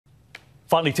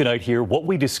Finally tonight here, what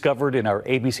we discovered in our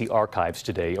ABC archives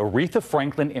today. Aretha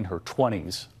Franklin in her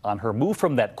 20s on her move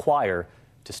from that choir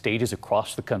to stages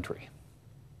across the country.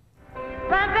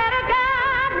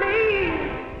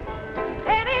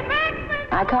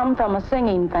 I come from a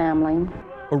singing family.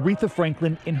 Aretha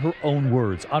Franklin in her own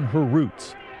words on her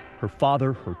roots, her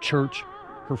father, her church,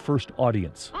 her first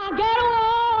audience.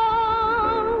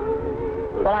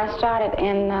 Well, I started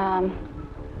in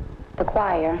the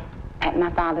choir at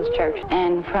my father's church,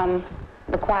 and from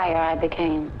the choir I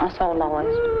became a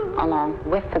soloist along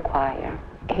with the choir.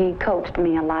 He coached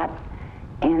me a lot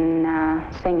in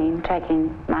singing,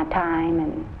 taking my time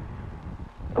and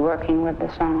working with the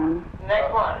song.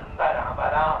 Next one.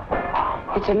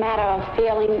 It's a matter of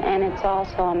feeling, and it's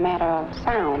also a matter of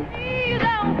sound.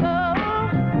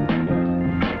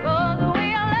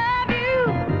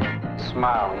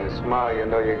 Smile. You smile, you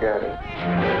know you got it.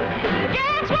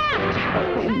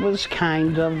 It was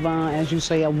kind of, as you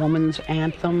say, a woman's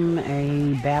anthem,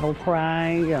 a battle cry,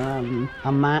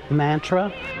 a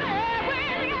mantra.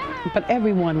 But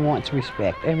everyone wants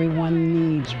respect. Everyone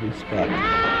needs respect.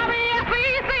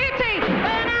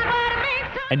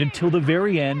 And until the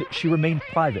very end, she remained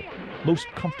private, most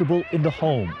comfortable in the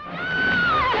home.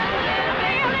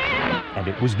 And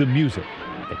it was the music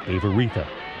that gave Aretha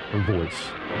her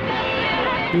voice.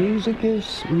 Music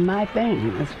is my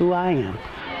thing. That's who I am.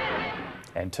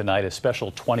 And tonight, a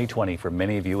special 2020 for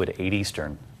many of you at 8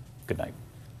 Eastern. Good night.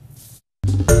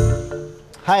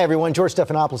 Hi everyone, George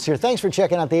Stephanopoulos here. Thanks for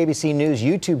checking out the ABC News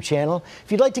YouTube channel.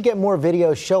 If you'd like to get more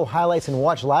videos, show highlights, and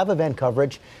watch live event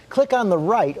coverage, click on the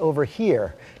right over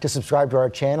here to subscribe to our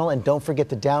channel, and don't forget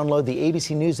to download the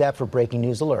ABC News app for breaking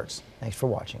news alerts. Thanks for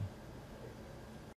watching.